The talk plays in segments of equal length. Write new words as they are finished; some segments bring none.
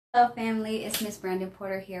Hello family, it's Miss Brandon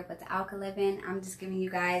Porter here with the Alkahlivin. I'm just giving you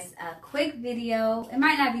guys a quick video. It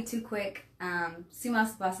might not be too quick.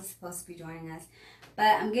 SeamossTheBoss is supposed to be joining us.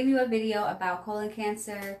 But I'm giving you a video about colon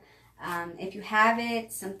cancer. If you have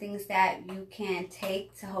it, some things that you can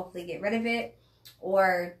take to hopefully get rid of it.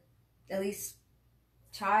 Or at least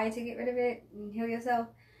try to get rid of it and heal yourself.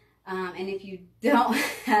 And if you don't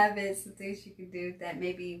have it, some things you can do that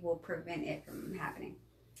maybe will prevent it from happening.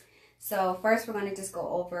 So first we're going to just go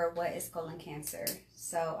over what is colon cancer.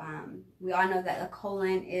 So we all know that the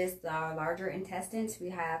colon is the larger intestines. We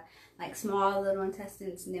have like small little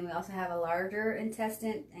intestines, and then we also have a larger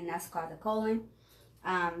intestine, and that's called the colon.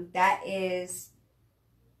 That is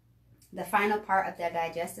the final part of the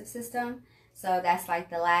digestive system. So that's like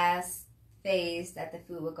the last phase that the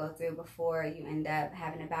food will go through before you end up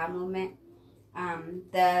having a bowel movement.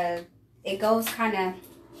 It goes kind of,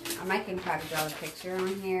 I might can try to draw a picture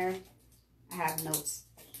on here. I have notes,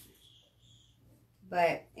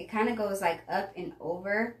 but it kind of goes like up and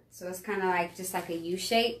over, so it's kind of like just like a U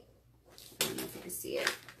shape. I don't know if you can see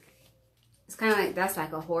it. It's kind of like, that's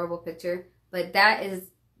like a horrible picture, but that is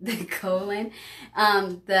the colon.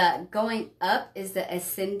 The going up is the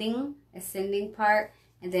ascending part,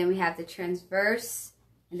 and then we have the transverse,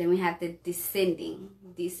 and then we have the descending.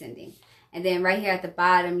 And then right here at the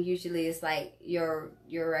bottom usually is like your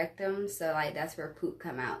rectum, so like that's where poop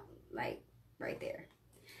come out, like right there.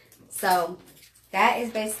 So that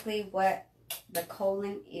is basically what the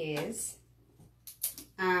colon is.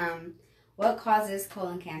 What causes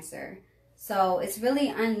colon cancer? So it's really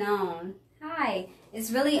unknown.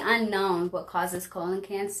 It's really unknown what causes colon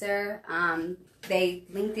cancer. They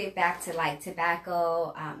linked it back to like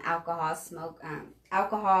tobacco, alcohol.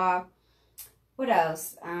 What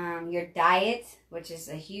else? Your diet, which is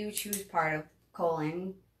a huge part of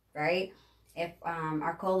colon, right? If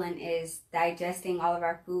our colon is digesting all of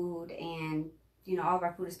our food, and all of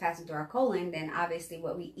our food is passing through our colon, then obviously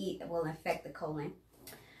what we eat will affect the colon.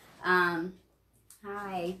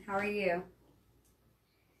 Hi, how are you?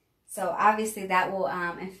 So obviously that will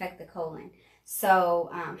affect the colon. So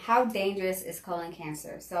how dangerous is colon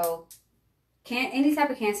cancer? So any type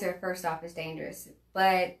of cancer, first off, is dangerous,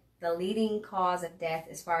 but the leading cause of death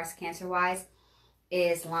as far as cancer wise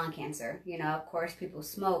is lung cancer. Of course, people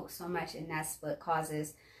smoke so much, and that's what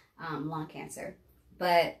causes lung cancer.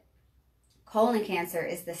 But colon cancer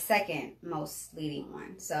is the second most leading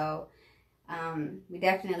one. So we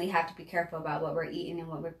definitely have to be careful about what we're eating and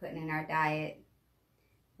what we're putting in our diet.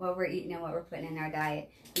 We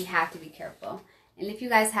have to be careful. And if you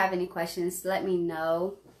guys have any questions, let me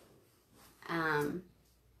know.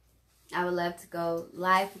 I would love to go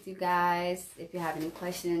live with you guys if you have any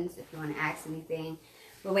questions, if you want to ask anything.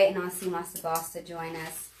 We're waiting on SeamossTheBoss to join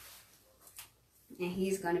us. And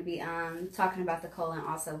he's going to be talking about the colon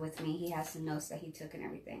also with me. He has some notes that he took and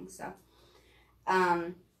everything. So,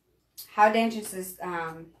 how dangerous is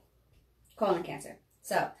colon cancer?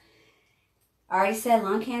 So, I already said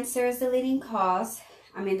lung cancer is the leading cause.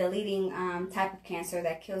 The leading type of cancer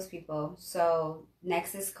that kills people. So,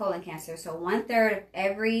 next is colon cancer. So, 1/3 of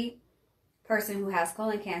every person who has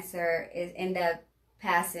colon cancer end up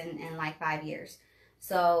passing in like 5 years.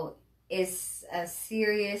 So it's a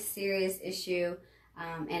serious issue,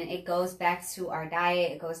 and it goes back to our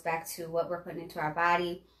diet. It goes back to what we're putting into our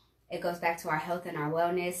body. It goes back to our health and our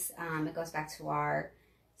wellness. It goes back to our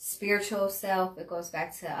spiritual self. It goes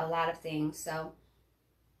back to a lot of things. So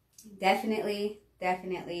definitely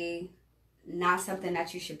not something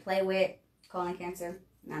that you should play with. Colon cancer,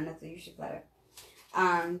 not nothing you should play with.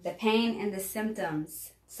 The pain and the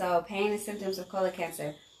symptoms. So pain and symptoms of colon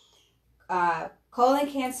cancer. Colon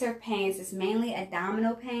cancer pains is mainly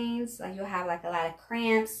abdominal pains. Like you'll have like a lot of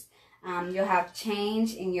cramps. You'll have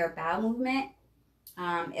change in your bowel movement.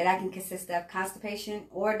 That can consist of constipation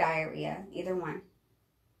or diarrhea, either one.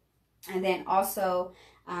 And then also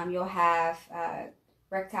you'll have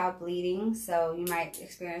rectal bleeding. So you might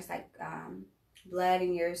experience like blood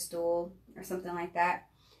in your stool or something like that.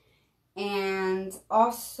 And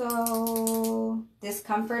also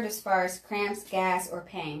discomfort as far as cramps, gas, or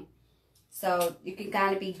pain. So you can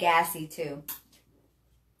kind of be gassy too.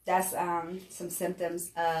 That's some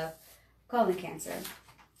symptoms of colon cancer.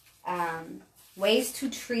 Ways to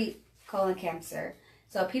treat colon cancer.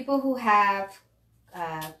 So people who have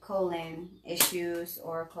colon issues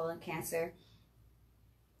or colon cancer,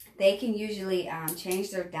 they can usually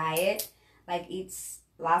change their diet, like eat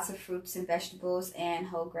lots of fruits and vegetables and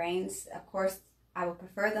whole grains. Of course, I would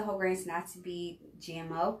prefer the whole grains not to be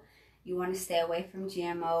GMO. You want to stay away from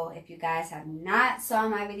GMO. If you guys have not saw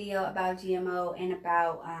my video about GMO and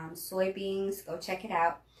about soybeans, go check it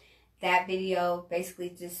out. that video basically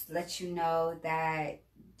just lets you know that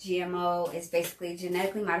GMO is basically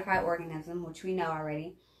genetically modified organism, which we know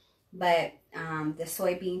already. But the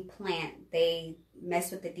soybean plant, they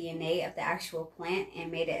messed with the DNA of the actual plant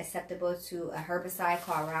and made it acceptable to a herbicide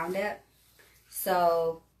called Roundup.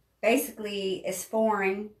 So basically, it's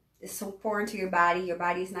foreign. It's so foreign to your body. Your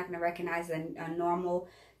body is not going to recognize a normal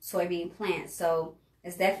soybean plant. So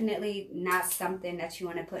it's definitely not something that you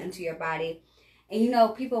want to put into your body. And you know,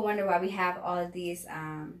 people wonder why we have all of these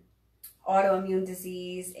autoimmune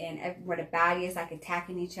disease and where the body is like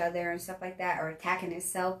attacking each other and stuff like that, or attacking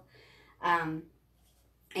itself.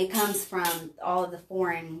 It comes from all of the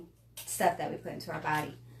foreign stuff that we put into our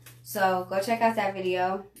body. So go check out that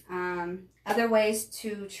video. Other ways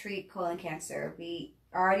to treat colon cancer. We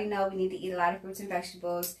already know we need to eat a lot of fruits and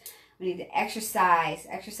vegetables. We need to exercise.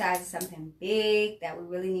 Exercise is something big that we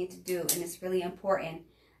really need to do, and it's really important.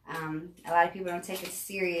 A lot of people don't take it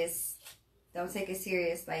serious. Don't take it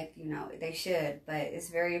serious like, you know, they should, but it's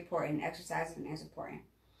very important. Exercising is important.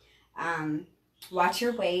 Watch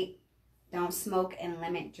your weight. Don't smoke and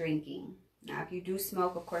limit drinking. Now, if you do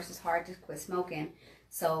smoke, of course, it's hard to quit smoking.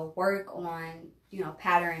 So work on, you know,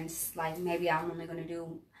 patterns, like maybe I'm only going to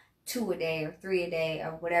do 2 a day or 3 a day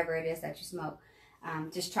or whatever it is that you smoke.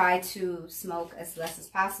 Just try to smoke as less as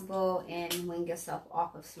possible and wean yourself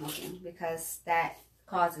off of smoking, because that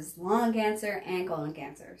causes lung cancer and colon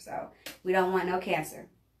cancer. So we don't want no cancer.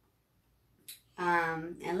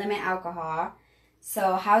 And limit alcohol.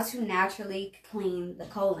 So how to naturally clean the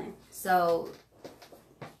colon. So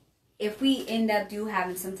if we end up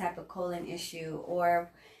having some type of colon issue,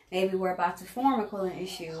 or maybe we're about to form a colon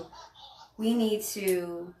issue, we need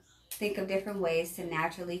to think of different ways to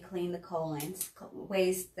naturally clean the colons.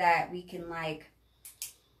 Ways that we can like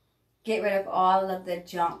get rid of all of the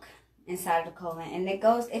junk inside of the colon. And it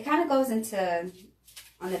kind of goes into,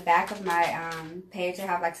 on the back of my page, I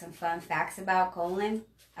have like some fun facts about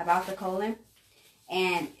the colon.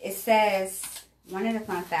 And it says, one of the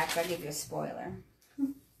fun facts, I'll give you a spoiler.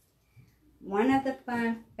 One of the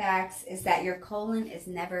fun facts is that your colon is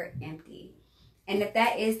never empty. And if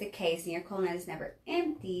that is the case and your colon is never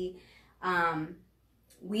empty,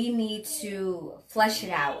 we need to flush it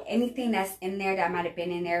out. Anything that's in there that might have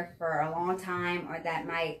been in there for a long time, or that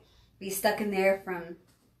might be stuck in there from,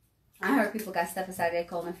 I heard people got stuff inside their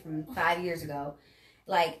colon from 5 years ago.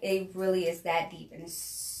 Like, it really is that deep, and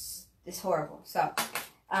it's horrible. So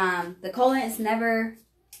the colon is never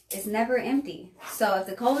empty. So if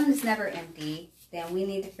the colon is never empty, then we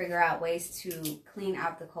need to figure out ways to clean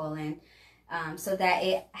out the colon, so that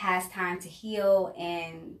it has time to heal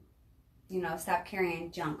and, you know, stop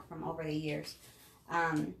carrying junk from over the years.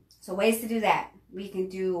 So ways to do that: we can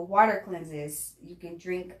do water cleanses. You can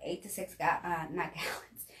drink 8 to 6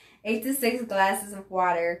 glasses of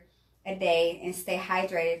water a day and stay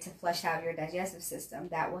hydrated to flush out your digestive system.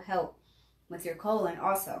 That will help with your colon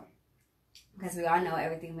also, because we all know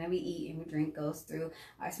everything that we eat and we drink goes through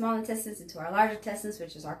our small intestines into our large intestines,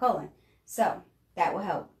 which is our colon. So that will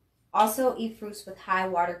help. Also, eat fruits with high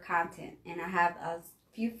water content. And I have a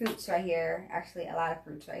few fruits right here, actually a lot of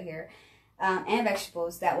fruits right here, and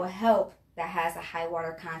vegetables that will help, that has a high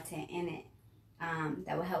water content in it,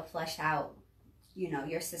 that will help flush out, you know,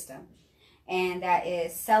 your system. And that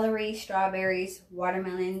is celery, strawberries,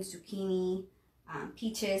 watermelon, zucchini,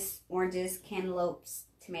 peaches, oranges, cantaloupes,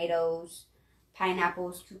 tomatoes,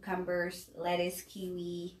 pineapples, cucumbers, lettuce,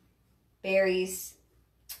 kiwi, berries,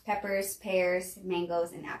 peppers, pears,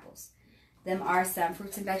 mangoes, and apples. Them are some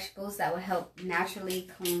fruits and vegetables that will help naturally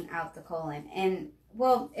clean out the colon. And,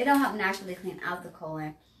 well, it don't help naturally clean out the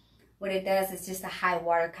colon. What it does is just a high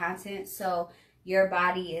water content. So your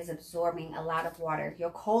body is absorbing a lot of water. Your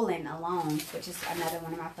colon alone, which is another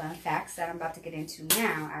one of my fun facts that I'm about to get into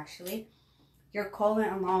now, actually. Your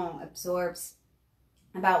colon alone absorbs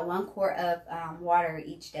about 1 quart of water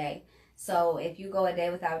each day. So if you go a day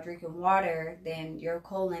without drinking water, then your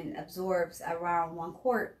colon absorbs around 1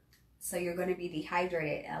 quart. So you're going to be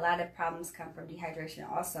dehydrated. A lot of problems come from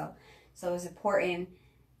dehydration also. So it's important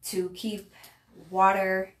to keep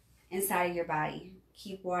water inside of your body.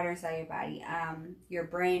 Keep water inside your body. Your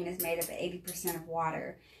brain is made up of 80% of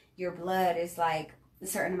water. Your blood is like a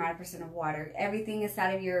certain amount of percent of water. Everything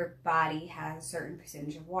inside of your body has a certain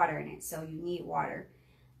percentage of water in it. So you need water.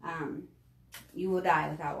 You will die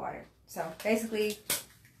without water. So basically,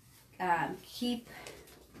 keep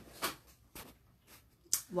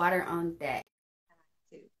water on deck.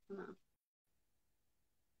 Come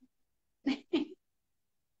on.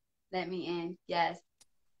 Let me in. Yes.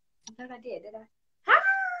 I thought I did I? Hi!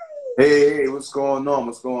 Hey, what's going on?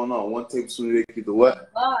 What's going on? One tablespoon to keep the what?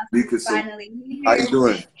 Oh, because finally. how you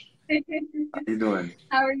doing? How you doing?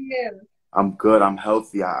 How are you? I'm good. I'm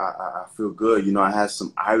healthy. I feel good. I had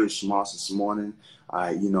some Irish moss this morning.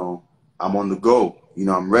 I'm on the go.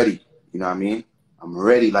 I'm ready. You know what I mean? I'm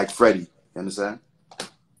ready like Freddie. You understand?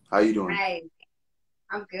 How you doing? Nice.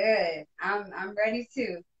 I'm good. I'm ready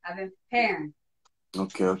too. I've been preparing.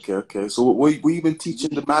 Okay. So what you been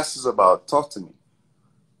teaching the masses about? Talk to me.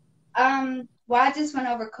 Well, I just went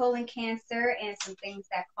over colon cancer and some things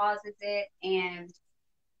that causes it, and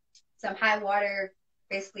some high water,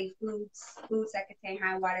 basically foods that contain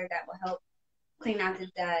high water that will help clean out the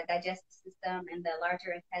digestive system and the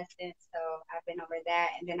larger intestine. So I've been over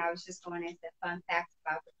that, and then I was just going into fun facts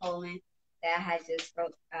about the colon that I had just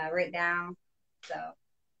wrote down. So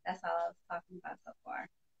that's all I was talking about so far.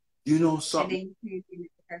 You know And something? then you can the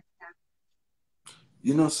perfect time.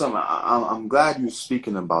 You know something? I'm glad you're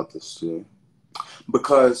speaking about this today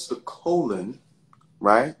because the colon,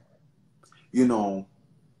 right? You know,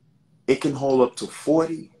 it can hold up to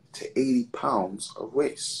 40 to 80 pounds of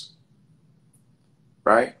waste,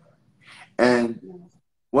 right? And Yes.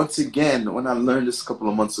 once again, when I learned this a couple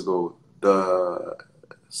of months ago, the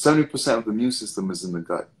 70% of the immune system is in the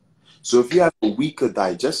gut. So if you have a weaker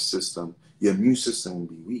digestive system, your immune system will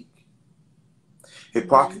be weak. Mm-hmm.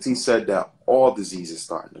 Hippocrates said that all diseases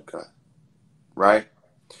start in the gut, right?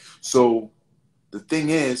 So the thing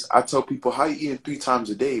is, I tell people, how you eating 3 times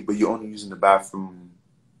a day, but you're only using the bathroom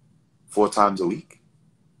 4 times a week?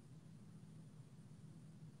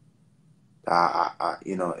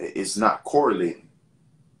 It's not correlating.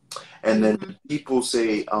 And then Mm-hmm. people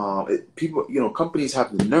say, companies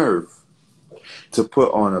have the nerve to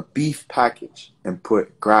put on a beef package and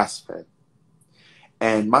put grass fed.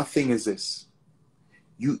 And my thing is this: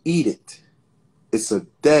 you eat it, it's a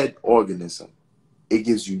dead organism. It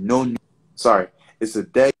gives you no, sorry, it's a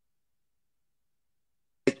dead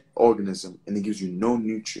organism and it gives you no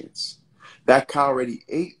nutrients. That cow already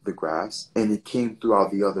ate the grass and it came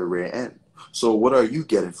throughout the other rear end. So what are you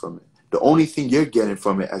getting from it? The only thing you're getting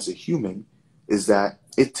from it as a human is that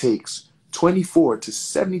it takes 24 to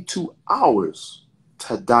 72 hours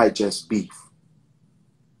to digest beef.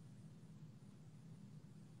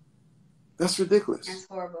 That's ridiculous. That's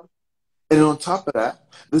horrible. And on top of that,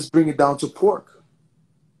 let's bring it down to pork.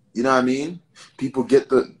 You know what I mean? People get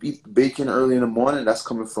the beef bacon early in the morning. That's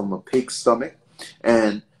coming from a pig's stomach.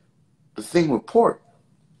 And the thing with pork,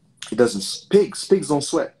 it doesn't, pigs don't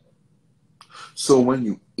sweat. So when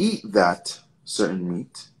you eat that certain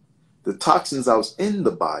meat, the toxins that was in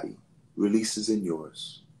the body releases in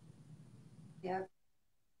yours. Yep.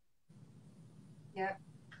 Yep.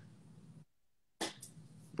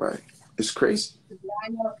 Right. It's crazy. I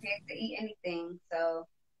know pigs to eat anything, so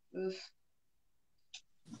oof.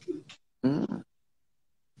 Mm.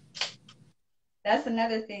 That's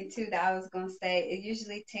another thing too that I was gonna say. It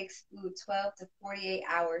usually takes food 12 to 48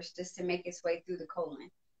 hours just to make its way through the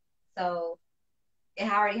colon. So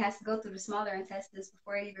it already has to go through the smaller intestines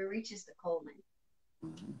before it even reaches the colon.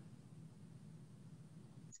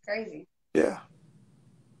 It's crazy. Yeah.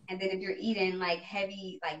 And then if you're eating like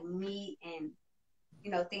heavy like meat and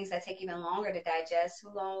things that take even longer to digest,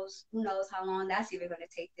 who knows how long that's even going to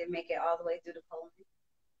take to make it all the way through the colon,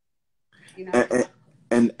 you know?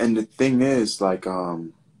 And, and the thing is, like,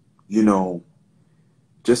 you know,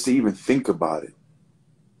 just to even think about it,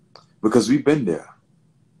 because we've been there,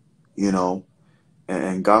 you know,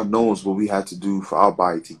 and God knows what we had to do for our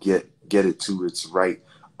body to get it to its right,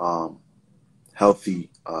 um, healthy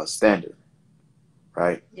standard,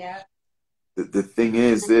 right? Yeah. The thing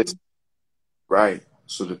is this, right?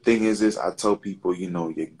 So the thing is this, I tell people,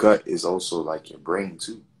 your gut is also like your brain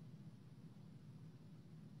too,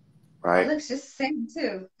 It right? looks just the same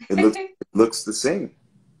too. It looks the same.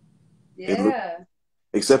 It looks, Yeah.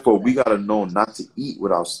 except for we gotta know not to eat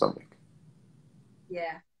with our stomach.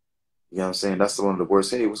 Yeah. You know what I'm saying? That's one of the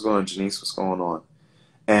worst. Hey, what's going on, Janice? What's going on?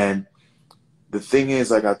 And the thing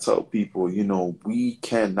is, like I tell people, we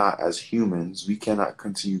cannot, as humans, we cannot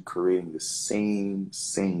continue creating the same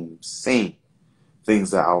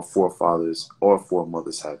things that our forefathers or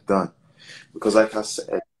foremothers have done. Because, like I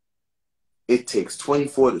said, it takes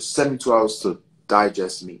 24 to 72 hours to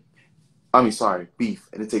digest meat. I mean, sorry, beef.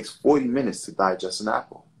 And it takes 40 minutes to digest an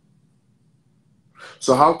apple.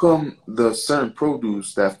 So how come the certain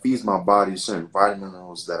produce that feeds my body certain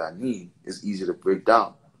vitamins that I need is easy to break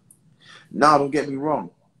down? Now, don't get me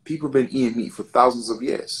wrong. People have been eating meat for thousands of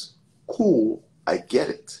years. Cool, I get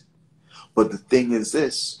it. But the thing is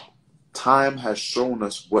this, time has shown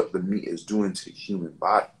us what the meat is doing to the human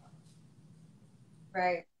body.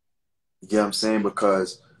 Right. You get what I'm saying?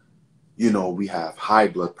 Because, we have high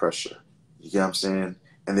blood pressure. You get what I'm saying?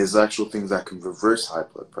 And there's actual things that can reverse high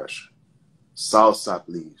blood pressure. Soursop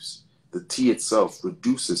leaves. The tea itself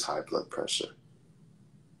reduces high blood pressure.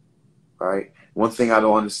 Right? One thing I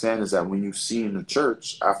don't understand is that when you see in the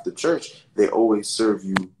church, after church, they always serve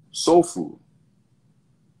you soul food.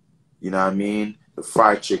 You know what I mean? The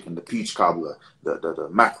fried chicken, the peach cobbler, the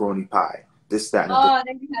macaroni pie, this, that, and Oh,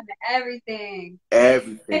 they be having everything.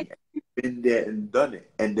 everything. Been there and done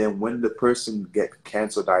it. And then when the person get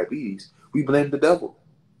cancer, diabetes, we blame the devil.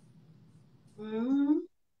 Mm-hmm.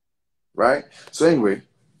 Right? So anyway,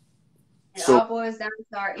 It so all boils down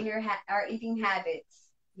to our eating habits.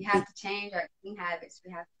 We have to change our eating habits.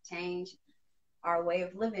 We have to change our way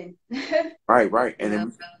of living. right. You And know,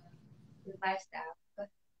 then the lifestyle.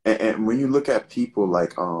 and when you look at people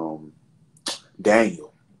like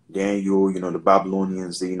Daniel, the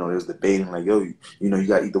Babylonians, there's debating like, yo, you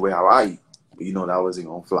gotta eat the way how I eat. But that wasn't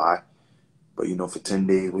gonna fly. But for 10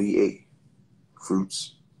 days we ate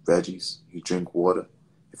fruits, veggies, he drink water,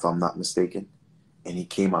 if I'm not mistaken. And he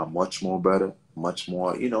came out much more better, much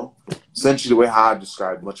more, essentially the way how I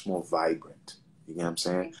described, much more vibrant. You get what I'm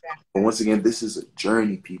saying? Exactly. But once again, this is a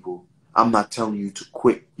journey, people. I'm not telling you to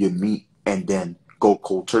quit your meat and then go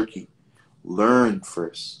cold turkey. Learn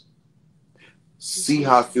first. See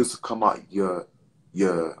how it feels to come out your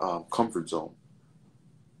comfort zone.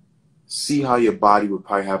 See how your body would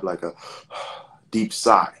probably have like a deep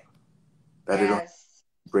sigh that it don't Yes.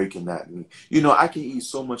 breaking that meat. I can eat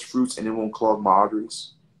so much fruits and it won't clog my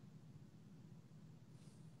arteries.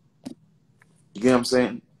 You get what I'm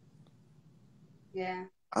saying? Yeah.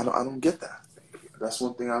 I don't get that. That's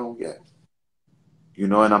one thing I don't get.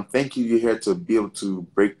 And I'm thanking you here to be able to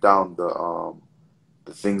break down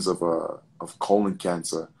the things of colon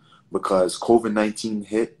cancer, because COVID-19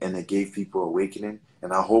 hit and it gave people awakening.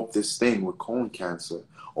 And I hope this thing with colon cancer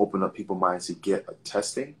open up people's minds to get a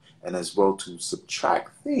testing, and as well to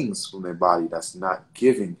subtract things from their body that's not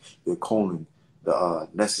giving their colon the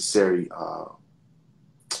necessary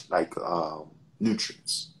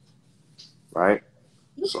nutrients, right?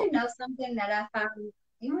 You So want to know something that I found?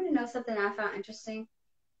 You want to know something I found interesting?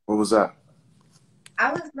 what was that?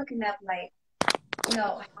 I was looking up, like,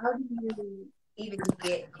 how do you even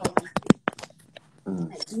get colon cancer? Mm,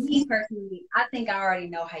 Like, me personally, I think I already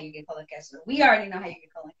know how you get colon cancer. We already know how you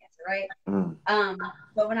get colon cancer, right? mm,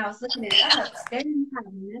 But when I was looking it up, they didn't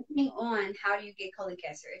have nothing on how do you get colon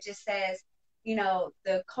cancer. It just says,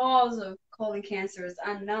 the cause of colon cancer is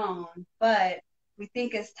unknown, but we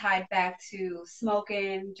think it's tied back to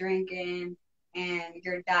smoking, drinking, and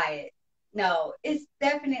your diet. No, it's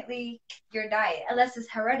definitely your diet, unless it's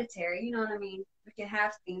hereditary. You know what I mean? We can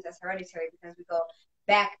have things that's hereditary because we go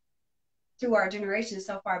back through our generation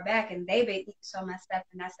so far back, and they've eaten so much stuff,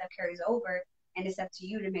 and that stuff carries over, and it's up to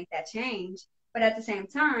you to make that change. But at the same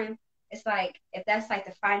time, it's like, if that's like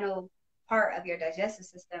the final part of your digestive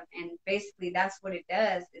system, and basically that's what it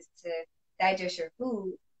does, is to digest your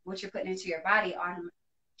food, what you're putting into your body on,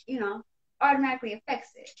 automatically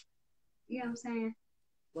affects it. You know what I'm saying?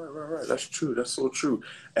 right. That's true. That's so true.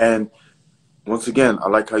 And once again, I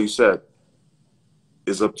like how you said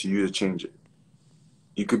it's up to you to change it.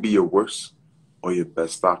 You could be your worst or your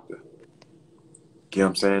best doctor. Get what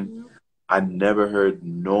I'm saying? Mm-hmm. I never heard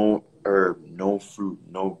no herb, no fruit,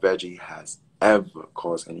 no veggie has ever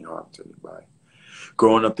caused any harm to anybody.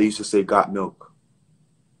 Growing up, they used to say got milk.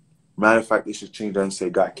 Matter of fact, they should change that and say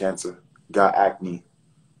got cancer, got acne.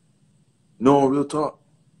 No, real talk.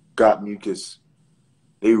 Got mucus.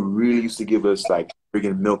 They really used to give us like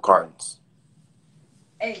friggin' milk cartons.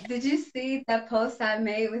 Hey, did you see that post I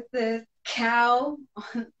made with the cow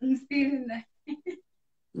on feeding the?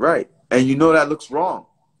 Right. And that looks wrong.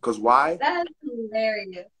 Because why? That's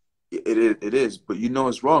hilarious. It is. But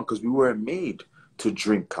it's wrong because we weren't made to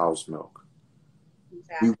drink cow's milk. We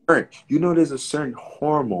Exactly. weren't. There's a certain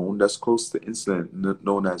hormone that's close to insulin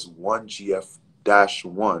known as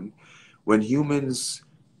 1GF-1. When humans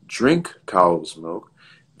drink cow's milk,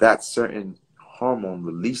 that certain hormone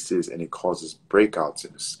releases and it causes breakouts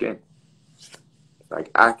in the skin,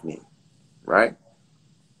 like acne, right?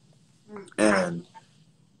 Mm. And,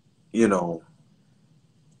 you know,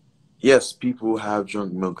 yes, people have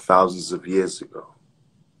drunk milk thousands of years ago.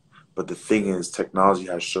 But the thing is, technology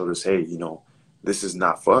has showed us, hey, this is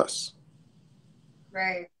not for us.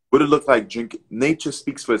 Right. What it look like drinking? Nature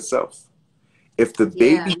speaks for itself. If the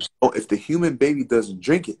Yeah. baby, if the human baby doesn't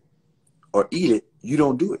drink it or eat it, you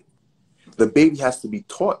don't do it. The baby has to be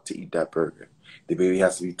taught to eat that burger. The baby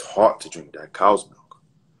has to be taught to drink that cow's milk.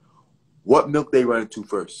 What milk they run into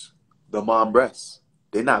first? The mom breast.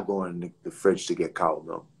 They're not going in the fridge to get cow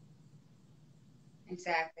milk.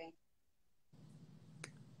 Exactly.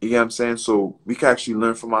 You get what I'm saying? So we can actually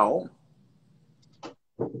learn from our own.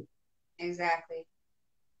 Exactly.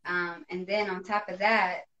 And then on top of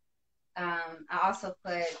that, I also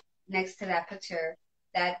put next to that picture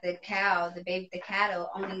that the cow, the cattle,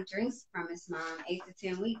 only drinks from its mom 8 to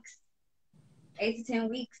 10 weeks. 8 to 10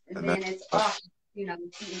 weeks, and And that, then it's off. Eating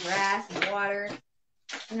grass and water.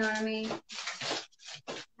 You know what I mean?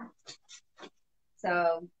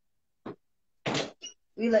 So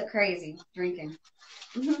we look crazy drinking.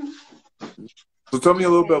 so tell me a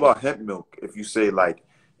little bit Okay. about hemp milk. If you say like,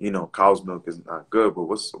 cow's milk is not good, but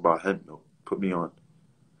what's about hemp milk? Put me on.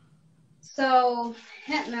 So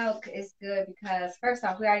hemp milk is good because first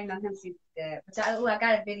off, we already know hemp seed is good. I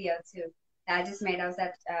got a video too that I just made. I was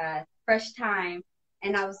at Fresh Time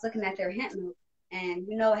and I was looking at their hemp milk, and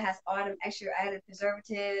it has all them extra added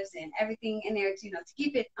preservatives and everything in there to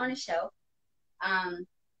keep it on the shelf. Um,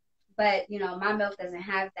 but my milk doesn't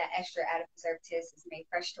have that extra added preservatives. It's made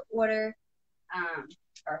fresh to order,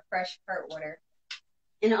 or fresh per order,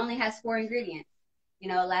 and it only has 4 ingredients.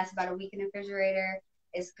 It lasts about a week in the refrigerator.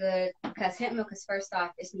 It's good because hemp milk is, first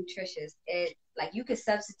off, it's nutritious. It, like, you could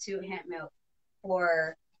substitute hemp milk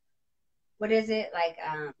for, what is it, like,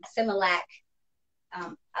 Similac.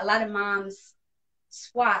 A lot of moms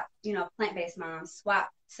swap, plant-based moms swap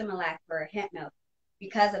Similac for hemp milk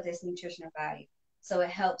because of this nutritional value. So it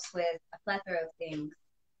helps with a plethora of things,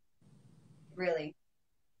 really.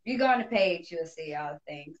 If you go on the page, you'll see all the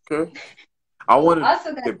things. Okay. I want to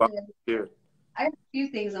Also got get back the here. I have a few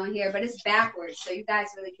things on here, but it's backwards, so you guys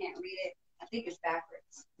really can't read it. I think it's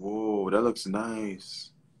backwards. Whoa, that looks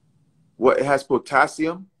nice. What, it has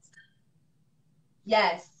potassium?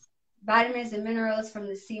 Yes. Vitamins and minerals from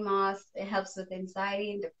the sea moss. It helps with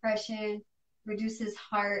anxiety and depression, reduces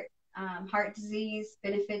heart disease,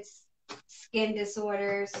 benefits skin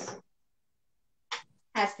disorders,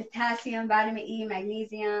 has potassium, vitamin E,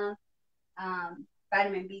 magnesium,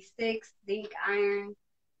 vitamin B6, zinc, iron,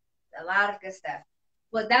 a lot of good stuff.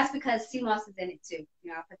 Well, that's because sea moss is in it too.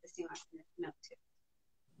 I put the sea moss in the milk too.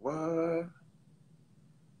 What?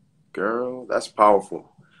 Girl, that's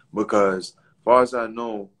powerful. Because as far as I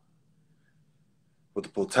know, with the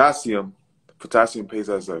potassium plays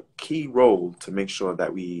as a key role to make sure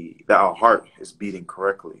that our heart is beating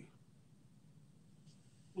correctly.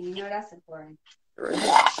 And that's important. Right?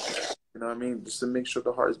 You know what I mean? Just to make sure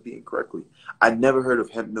the heart is beating correctly. I never heard of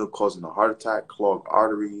hemp milk causing a heart attack, clogged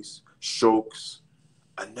arteries, strokes.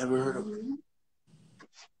 I never heard of it.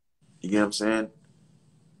 You get what I'm saying?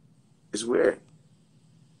 It's weird.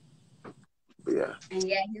 But yeah. And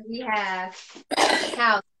yeah, here we have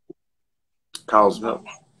cows. Cow's milk.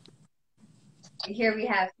 And here we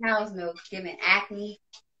have cow's milk giving acne,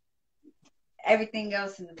 everything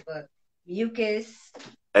else in the book. Mucus.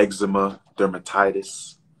 Eczema,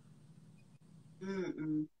 dermatitis.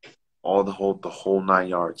 Mm-mm. All the whole 9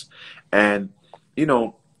 yards. And,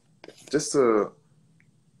 just to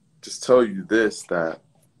tell you this, that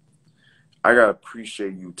I gotta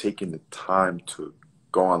appreciate you taking the time to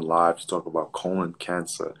go on live to talk about colon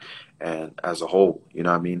cancer and as a whole. You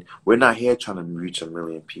know what I mean? We're not here trying to reach 1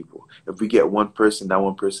 million people. If we get one person, that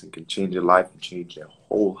one person can change their life and change their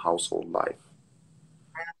whole household life.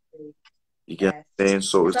 You get what I'm saying?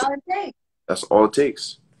 So That's all it takes. that's all it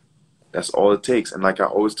takes. That's all it takes. And like I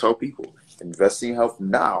always tell people, invest in your health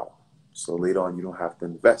now, so later on you don't have to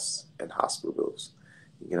invest in hospital bills.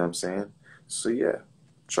 You know what I'm saying? So yeah,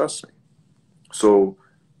 trust me. So,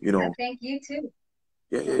 Thank you too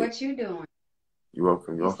yeah, for what you're doing. You're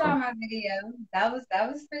welcome. You're You saw welcome. my video. That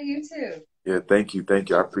was for you too. Yeah, thank you. Thank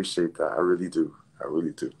you. I appreciate that. I really do. I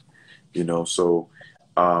really do. So,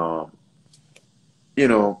 um, you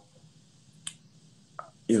know,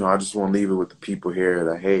 I just want to leave it with the people here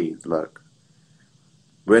that, hey, look,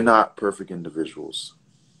 we're not perfect individuals.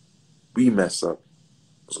 We mess up.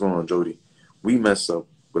 What's going on, Jody? We mess up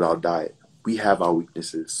with our diet. We have our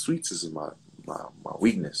weaknesses. Sweets is my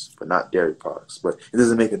weakness, but not dairy products. But it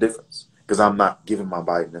doesn't make a difference because I'm not giving my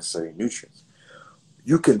body necessary nutrients.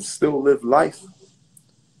 You can still live life,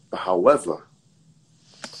 but however,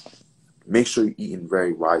 make sure you're eating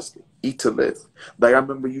very wisely. Eat to live. Like I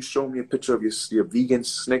remember you showed me a picture of your vegan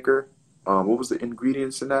Snicker. What was the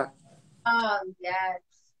ingredients in that? Oh yes.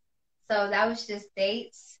 So that was just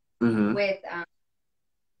dates with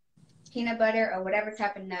peanut butter or whatever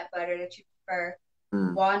type of nut butter that you prefer,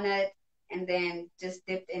 walnut, and then just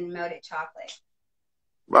dipped in melted chocolate.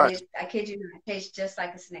 Right. I kid you not, it tastes just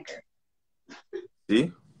like a Snicker.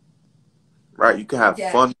 See? Right. You can have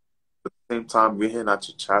fun. Yes. At the same time, we're here not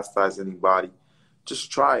to chastise anybody.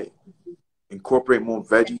 Just try it. Incorporate more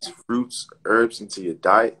veggies, fruits, herbs into your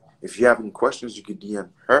diet. If you have any questions, you can DM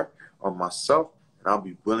her or myself, and I'll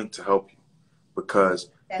be willing to help you, because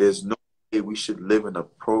there's no way we should live in a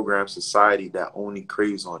program society that only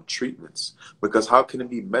craves on treatments. Because how can it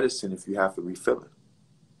be medicine if you have to refill it?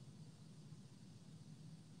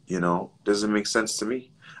 You know, doesn't make sense to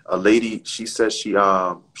me. A lady, she says she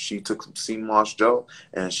took some CMOS gel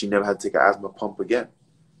and she never had to take an asthma pump again.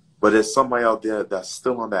 But there's somebody out there that's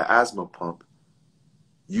still on that asthma pump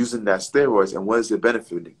using that steroids, and what is it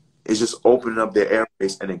benefiting? It's just opening up their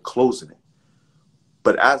airways and then closing it.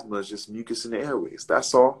 But asthma is just mucus in the airways.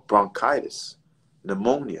 That's all. Bronchitis,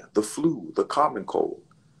 pneumonia, the flu, the common cold.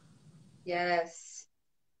 Yes.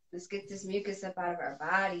 Let's get this mucus up out of our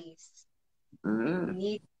bodies. Mm-hmm. We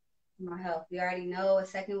need more health. We already know a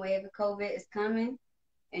second wave of COVID is coming,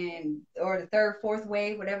 or the third, fourth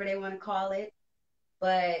wave, whatever they want to call it.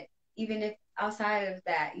 But even if outside of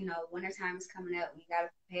that, you know, wintertime is coming up, we got to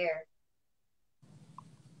prepare.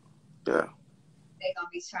 Yeah. They're going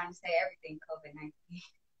to be trying to say everything COVID-19.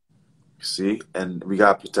 See, and we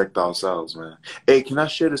gotta protect ourselves, man. Hey, can I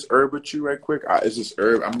share this herb with you right quick? It's this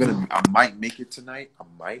herb. I might make it tonight. I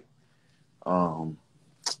might.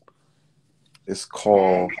 It's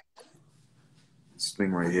called this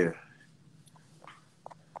thing right here.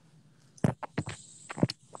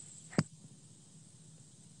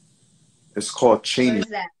 It's called Cheney. What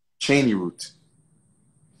is that? Cheney root.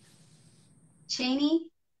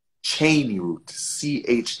 Cheney? Cheney root.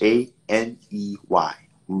 CHANEY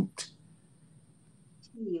root.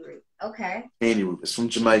 Cheney root. Okay. Cheney root. It's from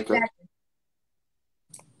Jamaica.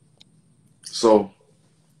 So,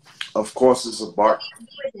 of course, it's a bark.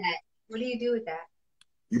 What do you do with that?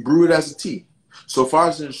 You brew it as a tea. So far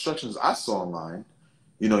as the instructions I saw online,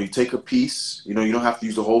 you know, you take a piece. You know, you don't have to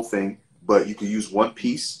use the whole thing, but you can use one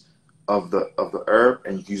piece of the herb,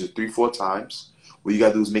 and you can use it 3-4 times. What you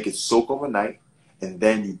gotta do is make it soak overnight, and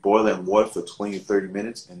then you boil it in water for 20 to 30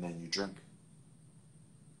 minutes, and then you drink.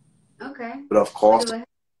 Okay. But of course,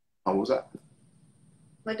 what was that?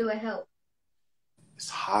 What do it help? It's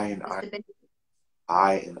high in iron.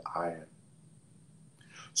 High in iron.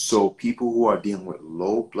 So people who are dealing with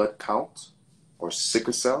low blood count or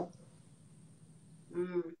sickle cell,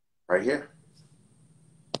 right here,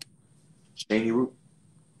 Cheney root.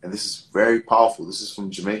 And this is very powerful. This is from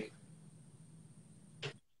Jamaica.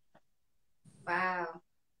 Wow.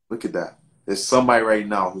 Look at that. There's somebody right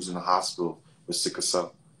now who's in the hospital with sickle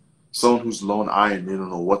cell. Someone who's low in iron, they don't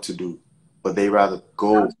know what to do, but they rather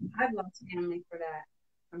go. I've lost family for that,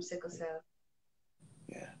 from sickle cell.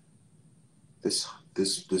 Yeah. This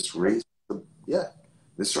race, yeah,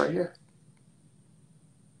 this right here.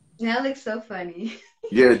 That looks so funny.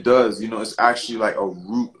 Yeah, it does. You know, it's actually like a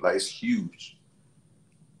root, like it's huge.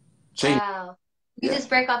 Wow. You just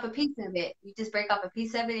break off a piece of it. You just break off a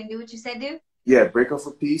piece of it and do what you said do? Yeah, break off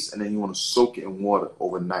a piece, and then you want to soak it in water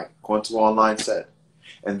overnight, according to what online said.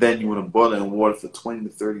 And then you want to boil it in water for 20 to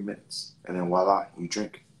 30 minutes. And then voila, you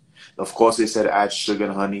drink it. Of course, they said add sugar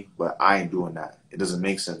and honey, but I ain't doing that. It doesn't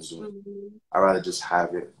make sense doing it. I'd rather just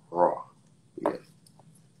have it raw. Yeah.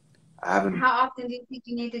 How often do you think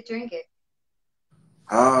you need to drink it?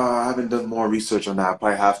 I haven't done more research on that. I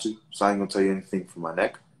probably have to, so I ain't gonna tell you anything from my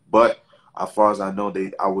neck. But as far as I know,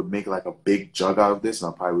 I would make like a big jug out of this,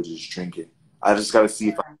 and I probably would just drink it. I just gotta see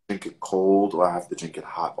if I drink it cold or I have to drink it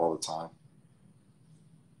hot all the time.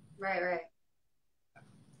 Right.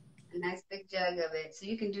 A nice big jug of it. So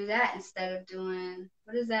you can do that instead of doing,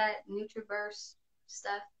 what is that, Nutriverse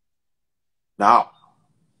stuff? Now.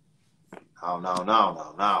 No.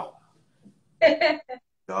 No. What do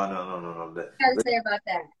you say about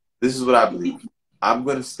that? This is what I believe. I'm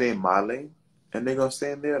going to stay in my lane, and they're going to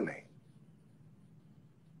stay in their lane.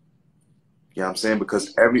 You know what I'm saying?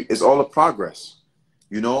 Because it's all a progress.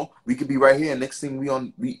 You know, we could be right here, and next thing we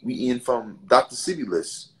eating from Dr. City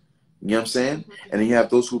list. You know what I'm saying? And then you have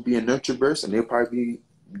those who be in nurture burst, and they'll probably be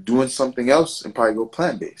doing something else and probably go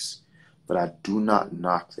plant-based. But I do not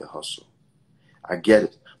knock their hustle. I get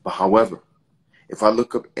it. But however, if I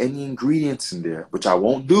look up any ingredients in there, which I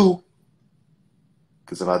won't do,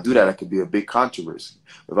 because if I do that, it could be a big controversy.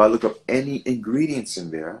 If I look up any ingredients in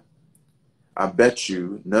there, I bet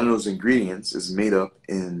you none of those ingredients is made up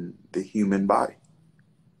in the human body.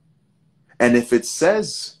 And if it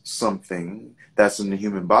says something that's in the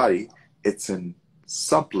human body, it's a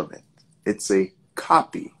supplement. It's a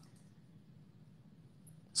copy.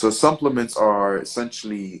 So supplements are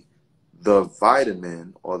essentially the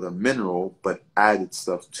vitamin or the mineral, but added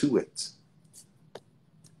stuff to it.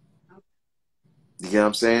 You get what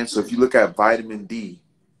I'm saying? So if you look at vitamin D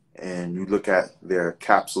and you look at their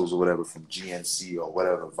capsules or whatever from GNC or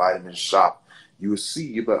whatever, vitamin shop, you will see,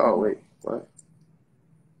 you're like, oh, wait, what?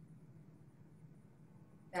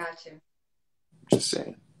 Gotcha. Just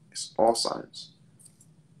saying. It's all science.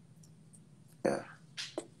 Yeah.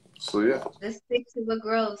 So yeah. Let's stick to what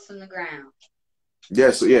grows from the ground.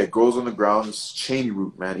 Yeah, so yeah, it grows on the ground. It's cheney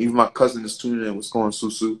root, man. Even my cousin is tuning in. What's going,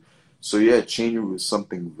 Susu? So yeah, cheney root is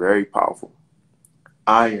something very powerful.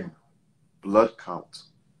 Iron, blood count.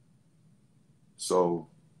 So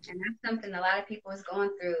And that's something a lot of people is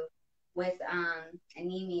going through with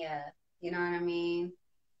anemia. You know what I mean?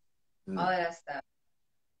 All of that stuff.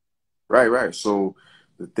 right, right. So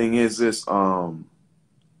the thing is this, I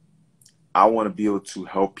want to be able to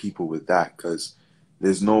help people with that because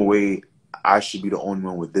there's no way I should be the only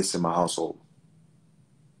one with this in my household.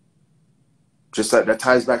 Just like that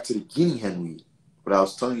ties back to the guinea hen weed, what I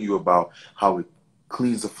was telling you about how it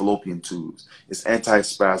cleans the fallopian tubes. It's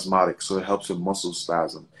antispasmodic, so it helps with muscle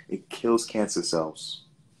spasm. It kills cancer cells.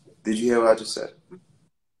 Did you hear what I just said?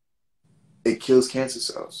 It kills cancer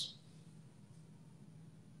cells.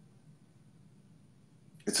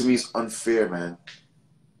 And to me, it's unfair, man.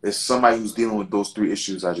 There's somebody who's dealing with those three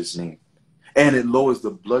issues I just named. And it lowers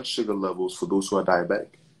the blood sugar levels for those who are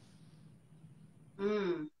diabetic.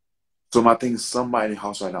 Mm. So my thing is somebody in the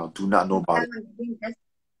house right now do not know about it.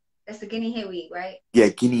 That's the guinea hen weed, right? Yeah,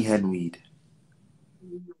 guinea hen weed.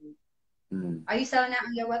 Are you selling that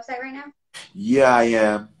on your website right now? Yeah, I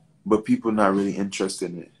am. But people are not really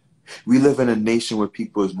interested in it. We live in a nation where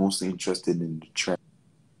people is mostly interested in the trend.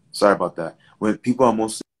 Sorry about that. When people are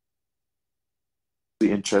mostly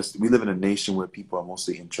interested, we live in a nation where people are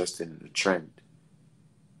mostly interested in the trend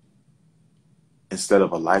instead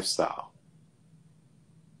of a lifestyle.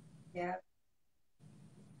 Yeah.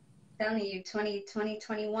 Telling you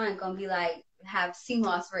 2021 gonna be like have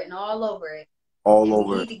CMOS written all over it. All And we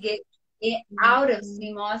over. need to get it out of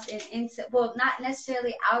CMOS and into, well, not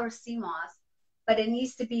necessarily out of CMOS, but it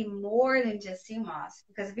needs to be more than just CMOS.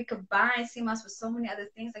 Because if we combine CMOS with so many other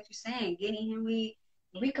things, like you're saying, guinea hen weed,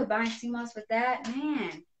 if we combine CMOS with that,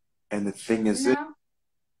 man. And the thing is, You know?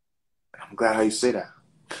 I'm glad how you say that.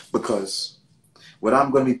 Because what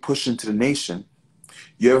I'm going to be pushing to the nation,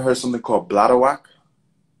 you ever heard something called bladderwhack?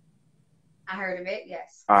 I heard of it,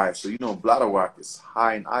 yes. All right, so you know bladderwhack is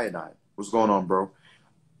high in iodine. What's going on, bro?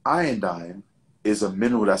 Iodine is a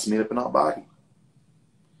mineral that's made up in our body.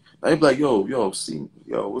 Now you be like, what's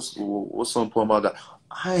so important about that?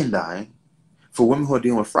 Iodine, for women who are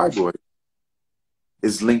dealing with fibroids,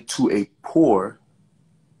 is linked to a poor,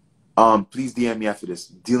 please DM me after this,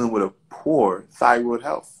 dealing with a poor thyroid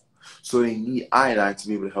health. So they need iodine to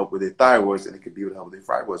be able to help with their thyroids, and it could be able to help with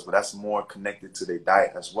their fibroids, but that's more connected to their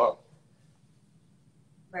diet as well.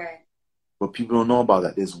 Right. But people don't know about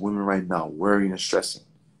that. There's women right now worrying and stressing,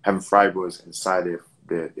 having fibroids inside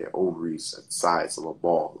their ovaries, the size of a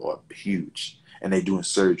ball or huge, and they're doing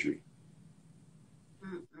surgery.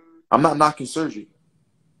 I'm not knocking surgery.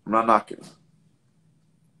 I'm not knocking.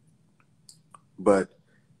 But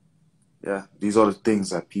yeah, these are the things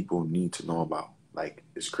that people need to know about. Like,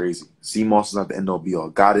 it's crazy. CMOS is not the end all be all.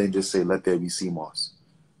 God didn't just say, let there be CMOS.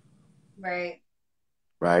 Right.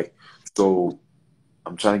 Right? So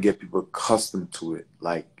I'm trying to get people accustomed to it.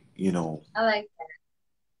 Like, you know. I like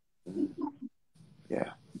that.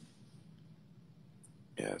 Yeah.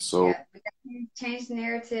 Yeah. So. Yeah. We got to change the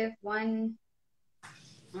narrative one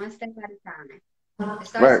step at a time. It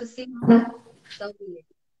starts Right. with CMOS, so be it.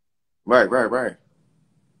 Right.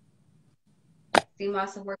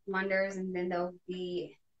 CMOS will work wonders, and then they'll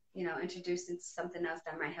be, introduced into something else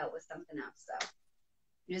that might help with something else. So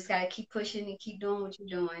you just gotta keep pushing and keep doing what you're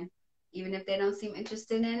doing, even if they don't seem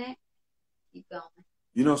interested in it. Keep going.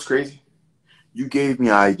 You know what's crazy? You gave me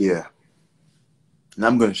an idea, and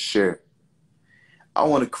I'm gonna share it. I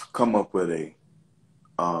want to come up with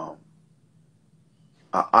um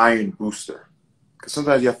iron booster, because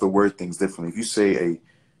sometimes you have to word things differently. If you say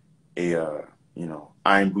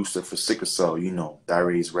iron booster for sickle cell, that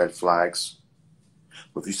raise red flags.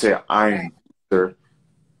 But if you say iron booster,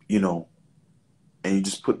 and you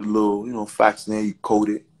just put the little facts in there, you code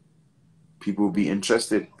it, people will be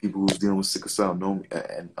interested. People who's dealing with sickle cell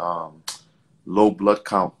and low blood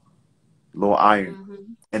count, low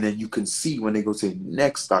iron, and then you can see when they go to the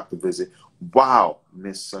next doctor visit, wow,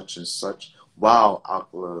 Miss Such and Such, wow,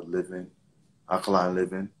 alkaline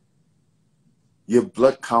living. Your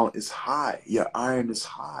blood count is high. Your iron is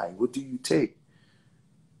high. What do you take?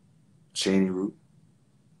 Cheney root.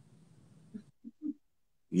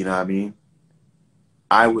 You know what I mean?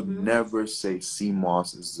 I would never say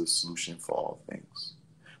CMOS is the solution for all things,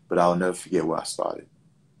 but I'll never forget where I started.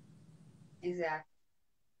 Exactly.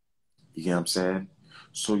 You get what I'm saying?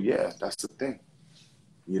 So yeah, that's the thing.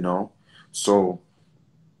 So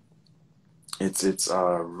it's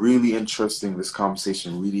really interesting. This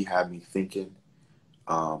conversation really had me thinking.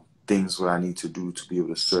 things what I need to do to be able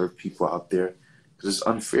to serve people out there. Because it's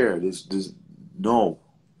unfair. No,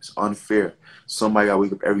 it's unfair. Somebody got to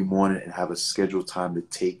wake up every morning and have a scheduled time to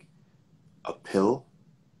take a pill.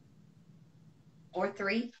 Or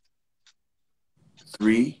three.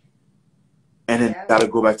 Three. And then Yeah. got to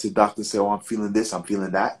go back to the doctor and say, oh, I'm feeling this, I'm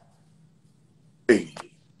feeling that. Hey,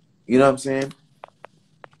 you know what I'm saying?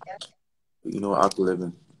 Yep. You know,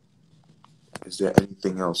 Alkahlivin, is there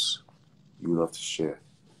anything else you would love to share?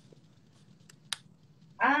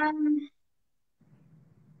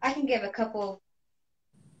 I can give a couple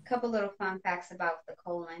little fun facts about the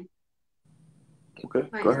colon. Okay,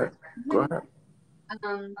 Why go not? ahead. Go ahead.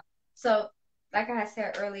 Um, so like I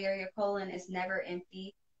said earlier, your colon is never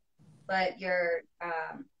empty, but your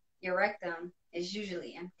rectum is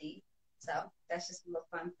usually empty. So that's just a little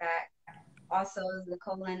fun fact. Also, the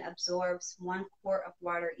colon absorbs 1 quart of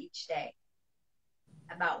water each day,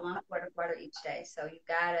 about 1 quart of water each day. So you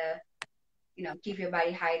gotta, keep your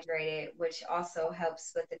body hydrated, which also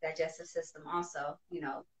helps with the digestive system. Also,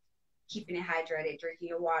 keeping it hydrated, drinking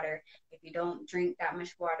your water. If you don't drink that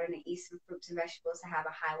much water, then eat some fruits and vegetables that have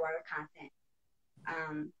a high water content.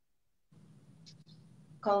 Um,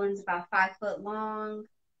 Colon's about 5 foot long.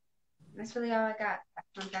 That's really all I got.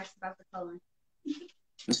 Fun facts about the colon.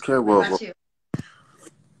 Okay, What well, about you?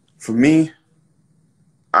 for me,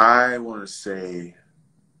 I want to say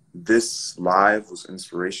this live was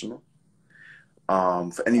inspirational.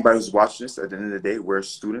 For anybody who's watching this, at the end of the day, we're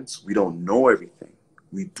students. We don't know everything.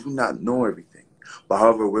 We do not know everything. But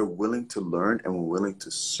however, we're willing to learn and we're willing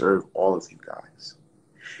to serve all of you guys.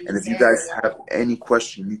 And if you guys have any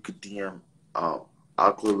question, you could DM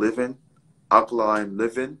Alkahlivin, Alkaline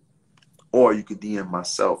Living, or you could DM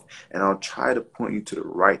myself, and I'll try to point you to the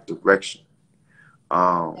right direction.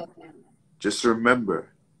 Just remember,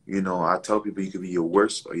 I tell people you could be your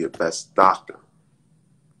worst or your best doctor.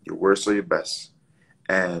 Your worst or your best.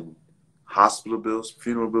 And hospital bills,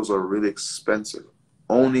 funeral bills are really expensive.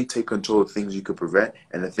 Only take control of things you could prevent,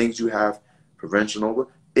 and the things you have prevention over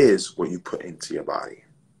is what you put into your body.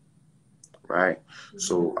 Right?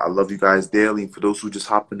 So I love you guys daily. And for those who just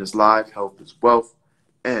hopped in this live, health is wealth.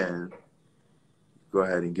 And go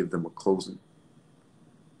ahead and give them a closing.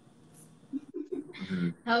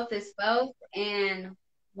 Health is wealth, and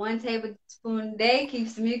 1 tablespoon a day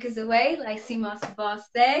keeps the mucus away, like SeamossTheBoss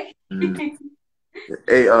say.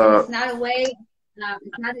 Hey, And it's not a way,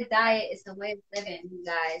 it's not a diet, it's a way of living, you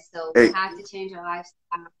guys. So we hey, have to change our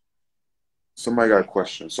lifestyle. somebody got a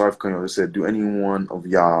question. Sorry for cutting you off. They said, do any one of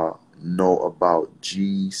y'all know about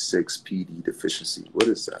G6PD deficiency? What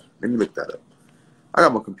is that? Let me look that up. I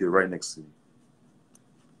got my computer right next to me.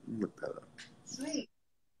 Let me look that up. Sweet.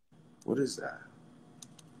 What is that?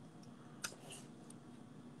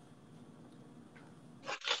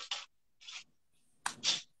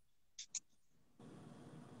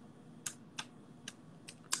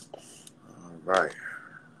 All right.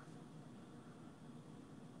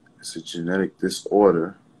 It's a genetic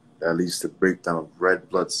disorder that leads to breakdown of red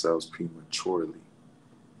blood cells prematurely.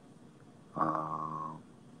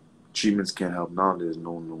 Treatments can't help now. There's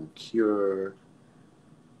no known cure.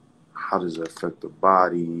 How does it affect the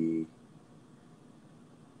body?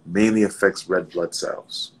 Mainly affects red blood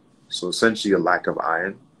cells. So essentially a lack of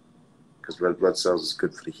iron, because red blood cells is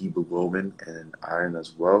good for the hemoglobin and iron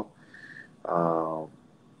as well,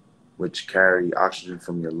 which carry oxygen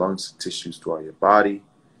from your lungs to tissues throughout your body.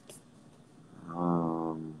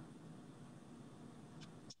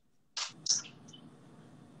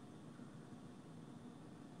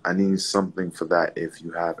 I need something for that if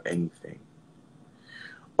you have anything.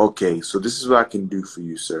 Okay, so this is what I can do for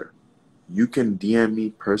you, sir. You can DM me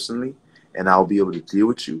personally, and I'll be able to deal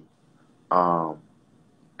with you.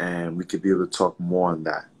 And we could be able to talk more on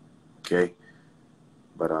that. Okay?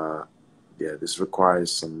 But yeah, this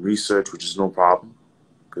requires some research, which is no problem.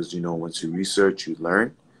 Because, once you research, you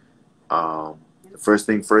learn. The first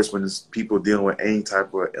thing first, when it's people dealing with any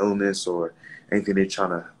type of illness or anything they're trying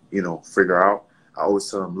to, figure out, I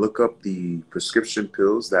always tell them, look up the prescription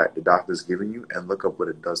pills that the doctor's giving you and look up what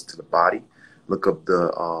it does to the body. Look up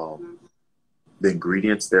the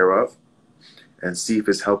ingredients thereof and see if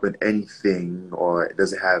it's helping anything or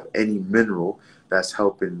does it have any mineral that's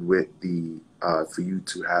helping with the for you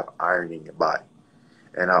to have iron in your body.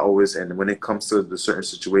 And when it comes to the certain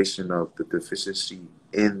situation of the deficiency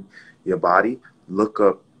in your body, look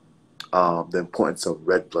up the importance of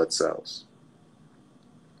red blood cells.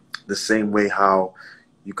 The same way how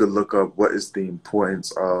you could look up what is the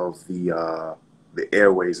importance of the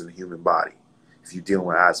airways in the human body. If you're dealing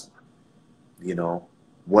with asthma,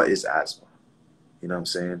 what is asthma? You know what I'm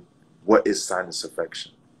saying? What is sinus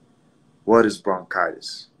infection? What is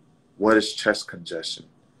bronchitis? What is chest congestion?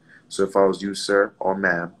 So if I was you, sir or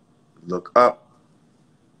ma'am, look up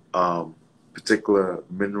um, particular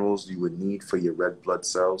minerals you would need for your red blood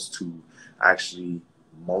cells to actually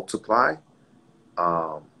multiply,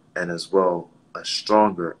 and as well a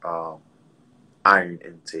stronger iron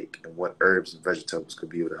intake, and what herbs and vegetables could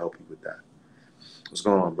be able to help you with that. What's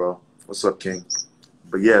going on, bro? What's up, King?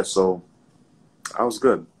 But yeah, so I was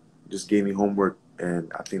good. Just gave me homework,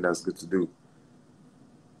 and I think that's good to do.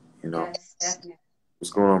 You know, Yes, definitely.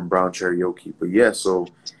 what's going on, Brown Cherokee? But yeah, so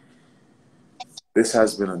this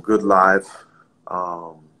has been a good live.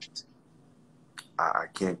 Um, I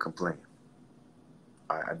can't complain.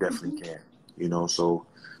 I definitely can. You know, so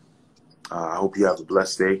I hope you have a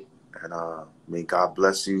blessed day, and may God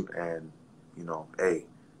bless you. And you know, hey,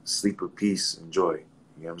 sleep with peace and joy.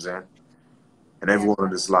 You know what I'm saying? And Yes, everyone on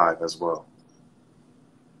this live as well.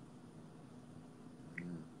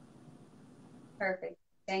 perfect.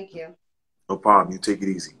 Thank you. No problem. You take it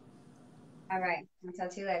easy. All right. I'll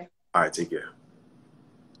talk to you later. All right, take care.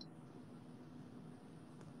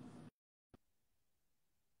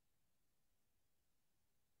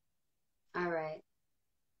 All right.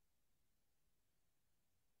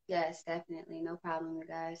 Yes, definitely. No problem, you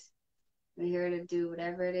guys. We're here to do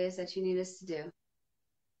whatever it is that you need us to do.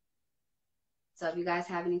 So if you guys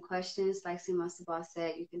have any questions, like Seamoss the Boss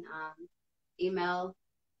said, you can email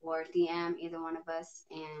or DM either one of us,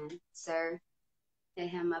 and Sir hit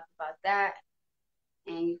him up about that.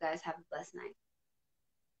 And you guys have a blessed night.